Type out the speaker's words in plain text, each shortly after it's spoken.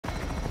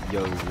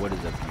Yo, what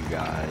is up, you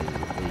guys?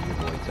 It's your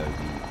boy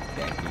Toby,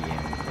 back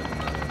again with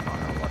another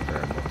Modern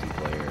Warfare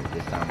multiplayer.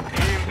 This time with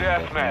Team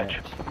DeathMatch.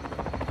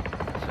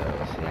 So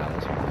let's see how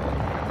this one goes.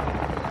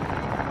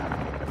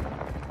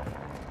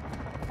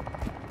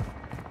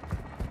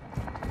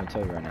 I'm gonna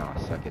tell you right now, I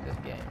suck at this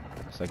game.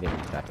 I suck at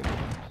these type of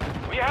games.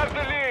 We have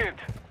the lead.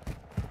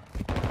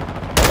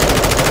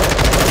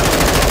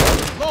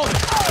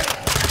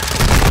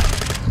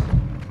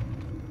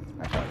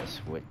 I try to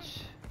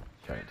switch.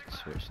 Try to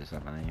switch to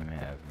something I didn't even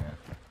have, man.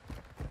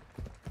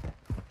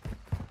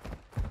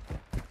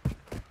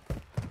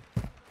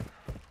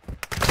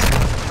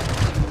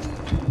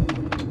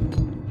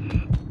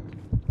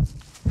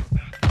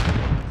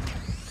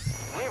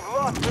 We've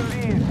lost the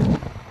lead.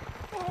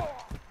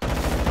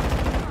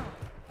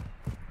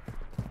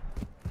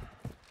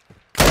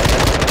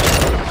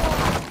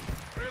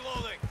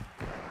 Reloading.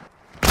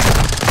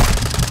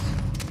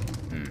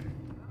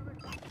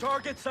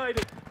 Target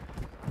sighted.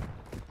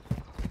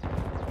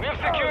 We've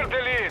secured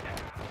the lead.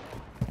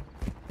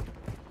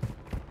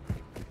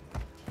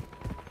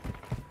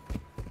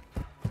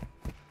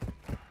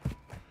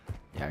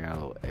 Yeah, I got a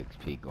little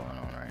XP going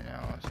on right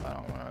now, so I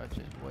don't want to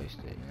just waste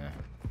it, you know?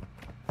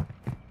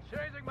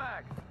 Chasing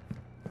back.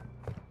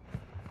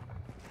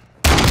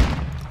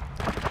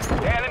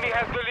 The enemy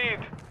has the lead.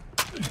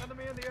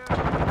 Enemy in the air.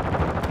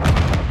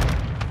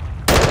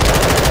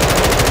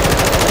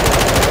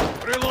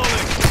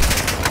 Reloading.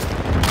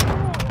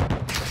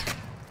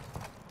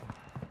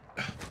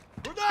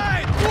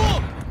 Grenade!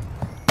 Boom!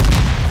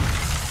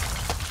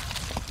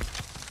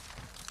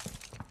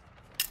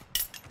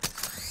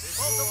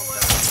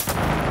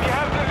 We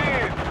have the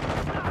lead.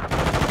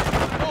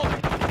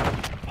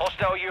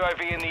 Hostile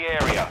UAV in the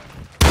area.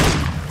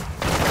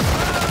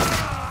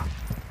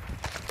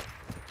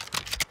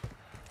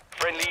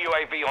 Friendly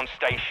UAV on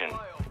station.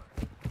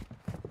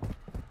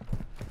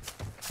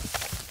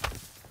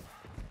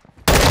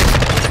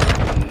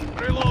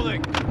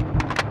 Reloading.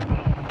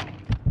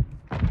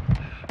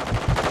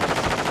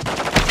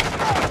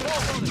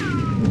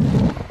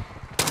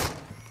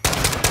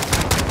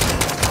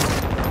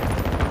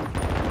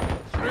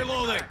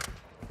 Reloading.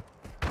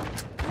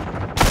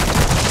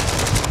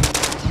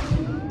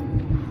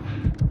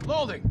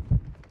 Loading.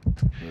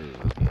 Ooh,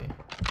 okay.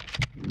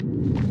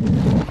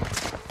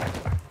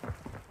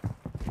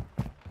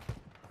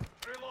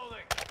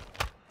 Reloading.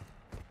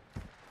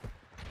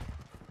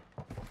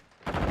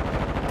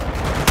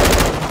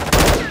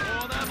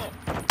 On ammo.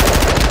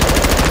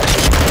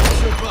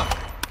 Shoot buck.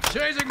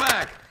 Chasing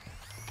back.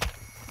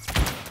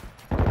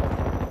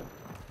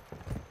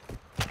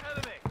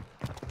 Enemy.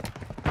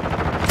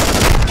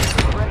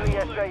 Friendly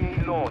SAE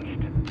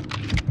launched.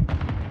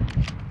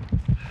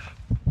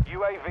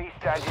 UAV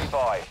standing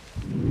by.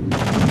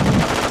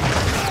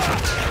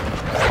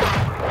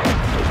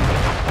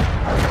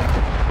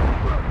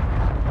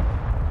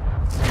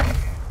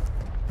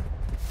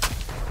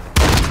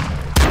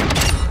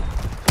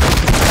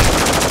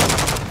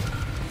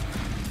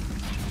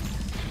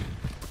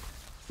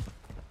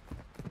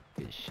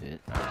 Good shit.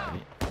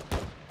 Alright.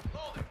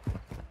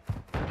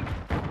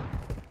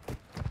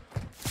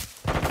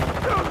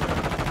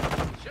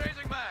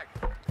 Chasing back.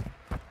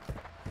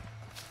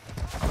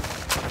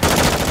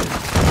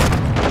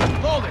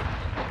 Loading.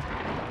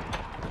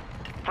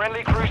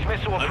 Friendly cruise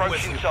missile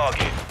approaching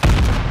target.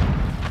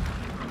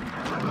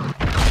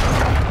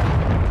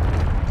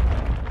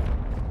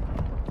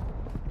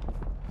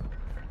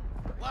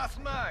 Last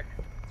mag.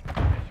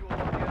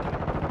 Visual on the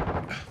enemy.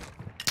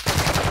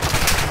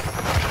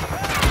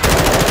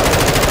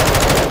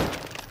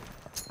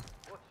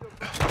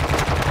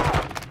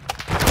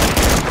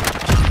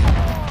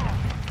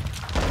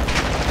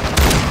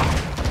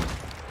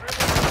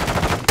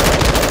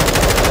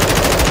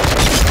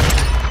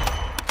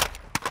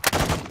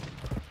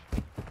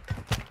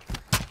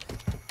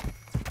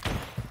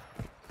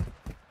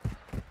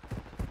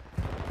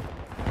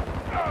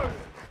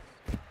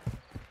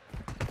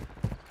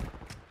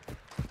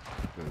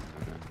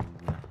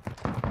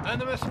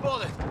 Enemy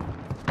spotted.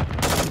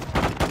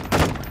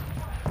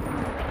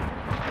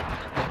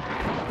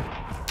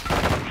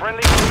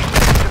 Friendly cruise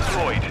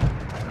deployed.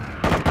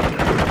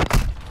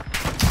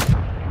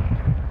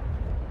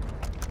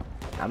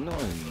 I'm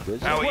doing good.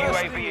 Our so far.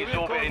 UAV is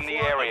orbiting the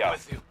area.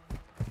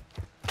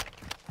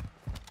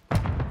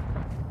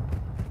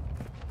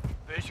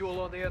 Visual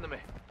on the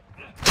enemy.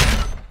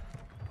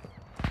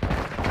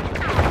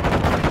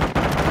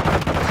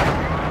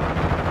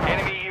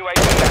 Enemy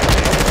UAV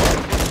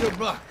active. Good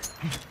luck.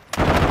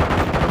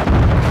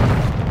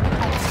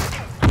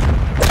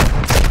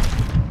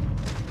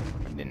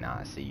 Did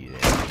not see you there.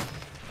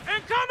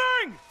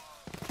 Incoming!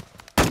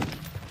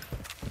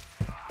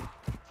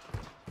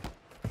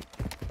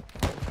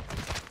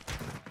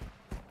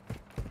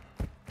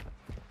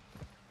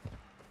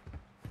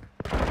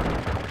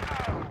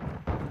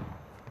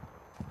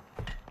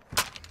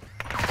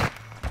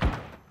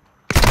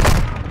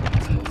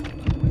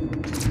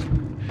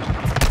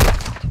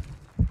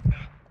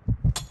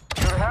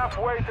 You're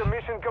halfway to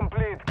mission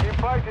complete. Keep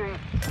fighting.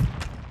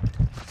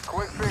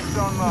 Quick fix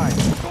online.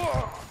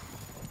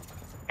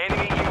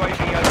 Enemy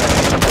UAV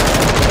overhead.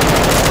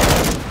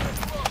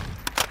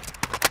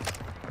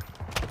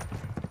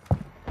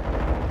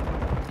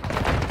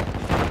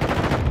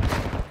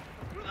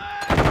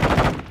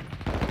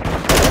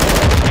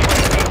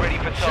 UAV ready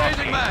for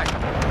tasking.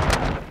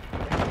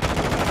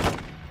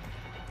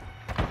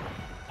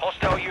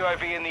 Hostile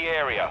UAV in the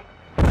area.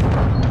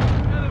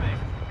 Enemy.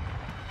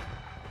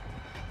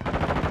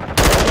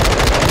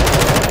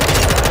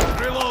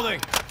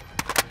 Reloading.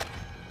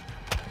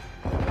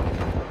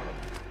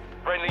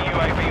 Friendly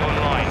UAV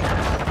online.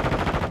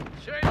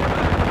 Changing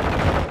back.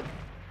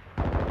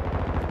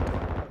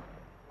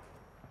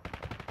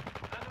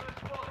 Enemy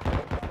spotted.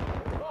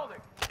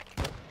 Holding.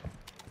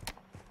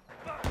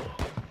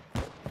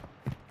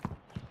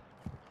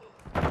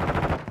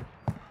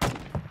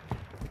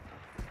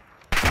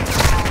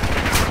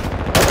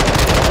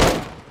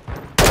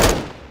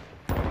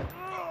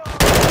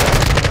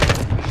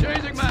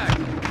 Changing back.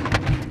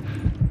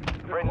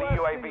 Friendly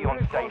UAV on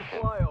station.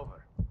 Flyover.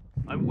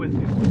 I'm with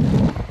you.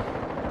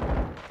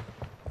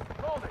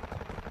 Holding.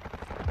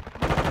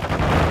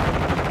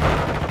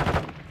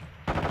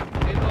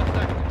 Need off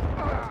sector.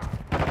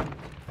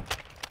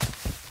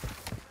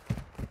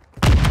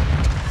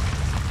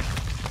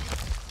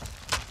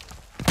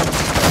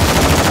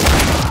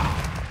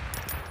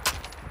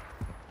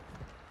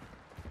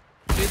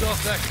 Need off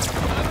sector.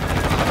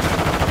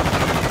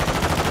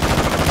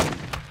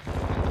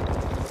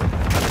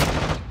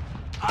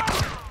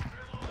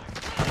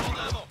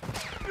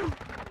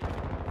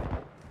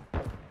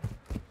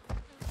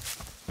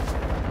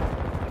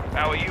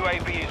 Our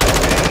UAV is in the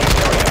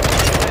area.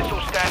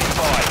 Missile standing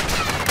by.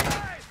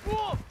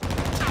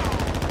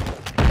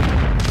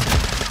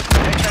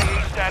 SAE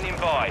standing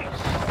by.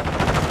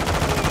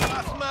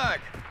 Last mag.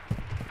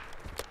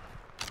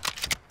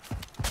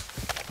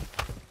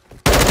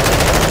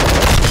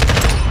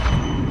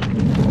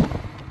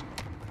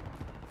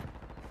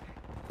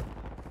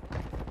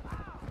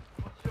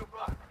 What's your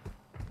back?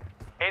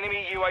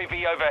 Enemy UAV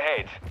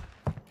overhead.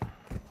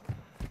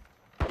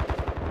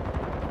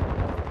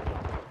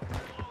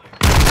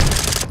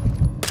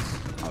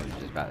 I was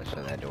just about to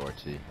shut that door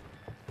too.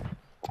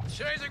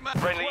 Changing mag.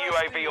 Friendly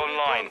UAV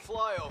online.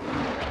 Flyover.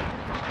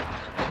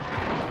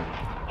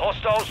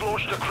 Hostiles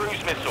launched a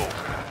cruise missile.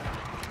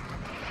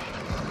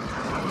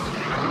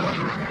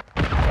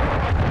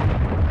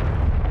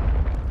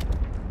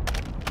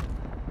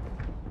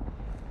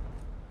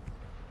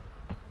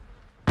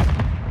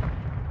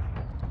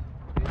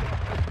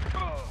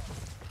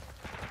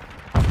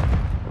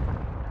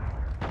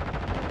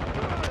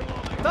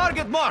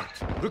 Target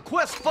marked.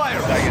 Request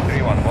fire. Tiger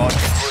 3-1, watch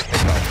cruise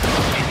missile.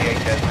 ETA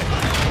deathmatch.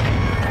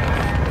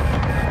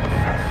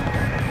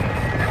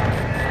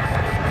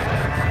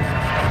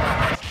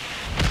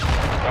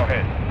 Go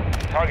ahead.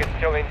 Target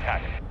still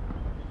intact.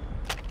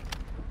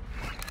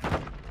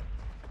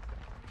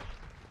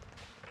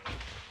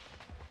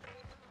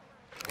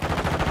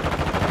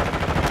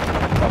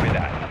 Copy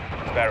that.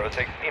 Sparrow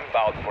 6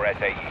 inbound for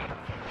SAE.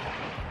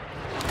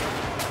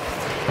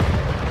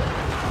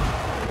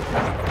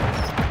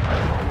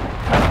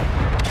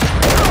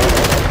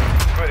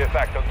 Good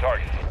effect on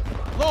target.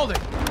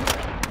 Loading.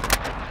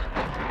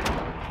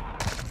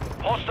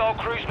 Hostile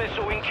cruise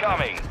missile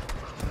incoming.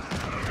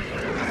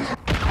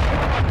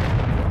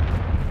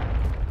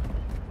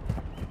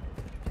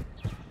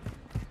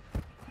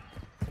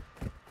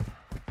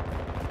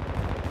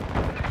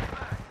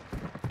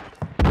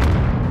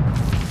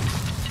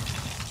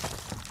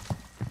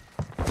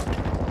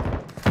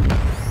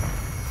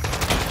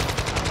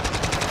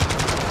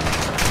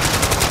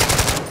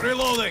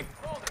 Reloading.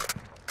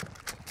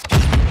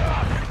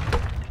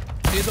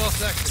 Need off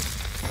sector.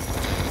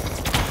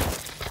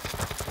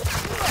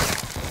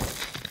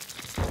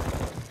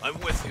 I'm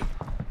with you.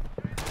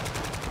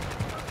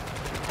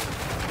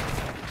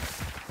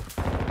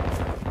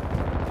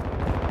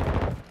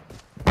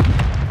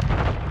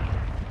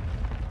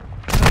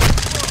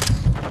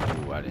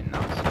 Ooh, I did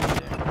not see it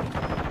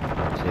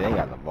there. See, they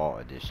got the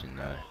vault edition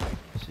though.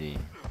 See,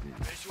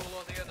 Visual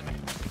on the enemy.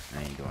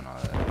 I ain't doing all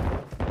that.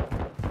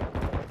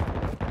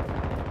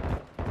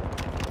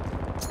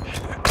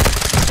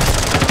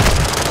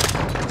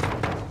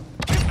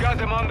 You've got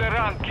them on the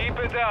run. Keep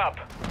it up.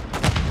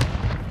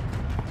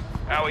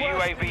 Our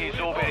UAV is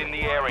orbiting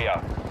the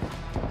area.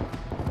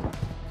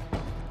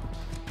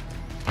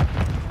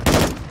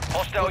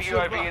 Hostile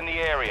UAV in the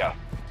area.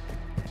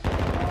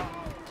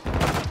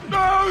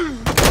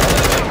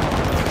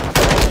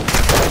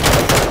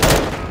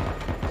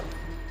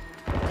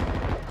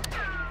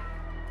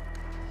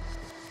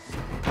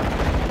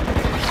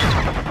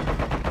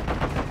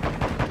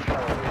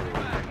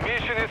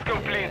 Mission is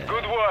complete.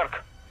 Good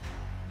work.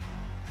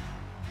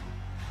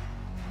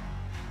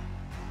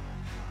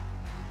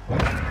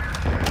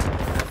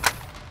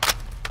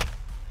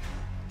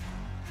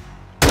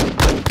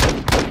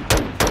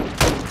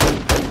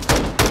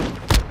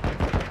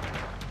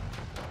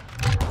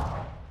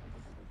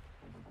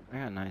 I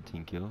got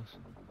 19 kills.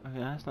 Okay,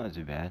 that's not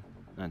too bad.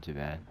 Not too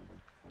bad.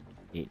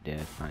 8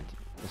 deaths, 19.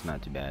 That's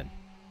not too bad.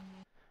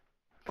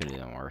 Could have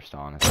done worse,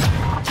 honestly.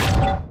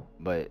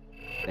 but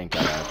thank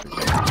God I asked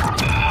for